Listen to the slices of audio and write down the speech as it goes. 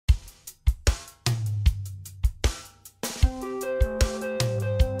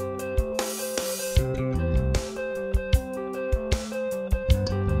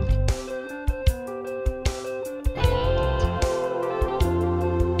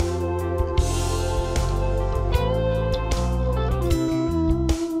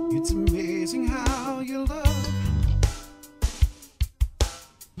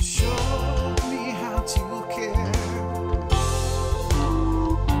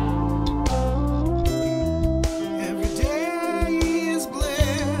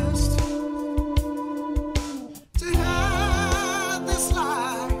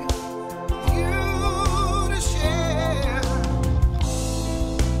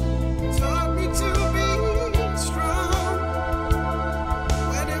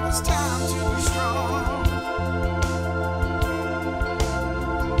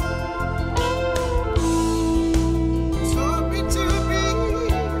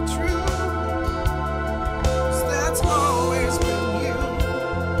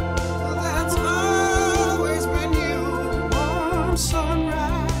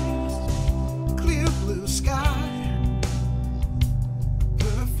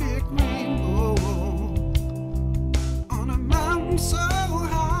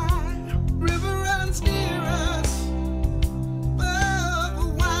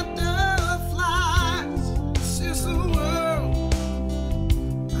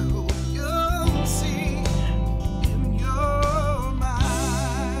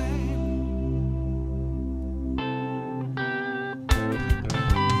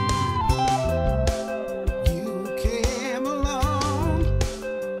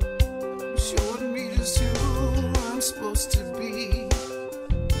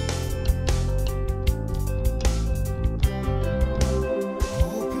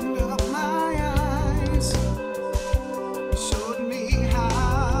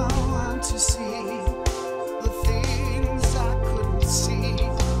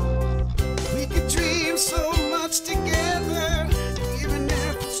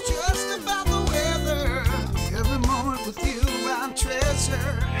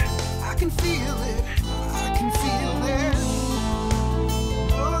can feel it, I can feel it.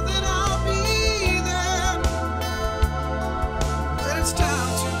 Oh, then I'll be there when it's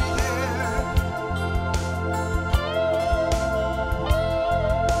time to be there.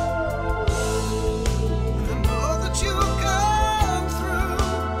 And I know that you'll come through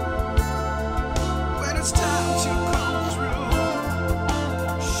when it's time to come through.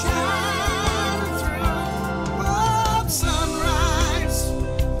 Shine through. Oh, sunrise,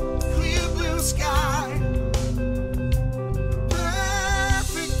 clear blue sky,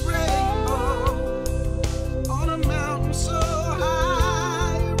 perfect rainbow on a mountain so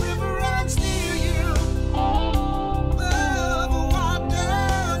high. A river runs near you, love a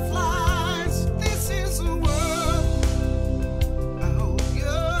water flies. This is a world I hope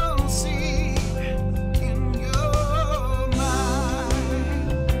you'll see in your mind.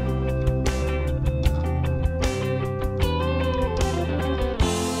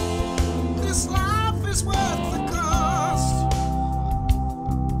 This life is worth the cost.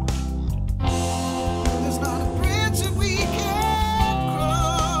 There's not a bridge that we can't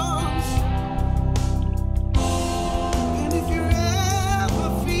cross. And if you're ever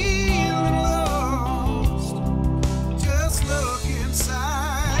feeling lost, just look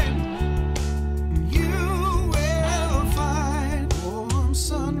inside. You will find warm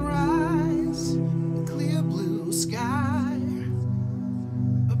sunrise, clear blue sky,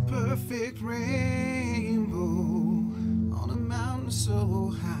 a perfect rainbow on a mountain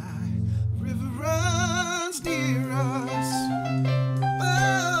so high. River runs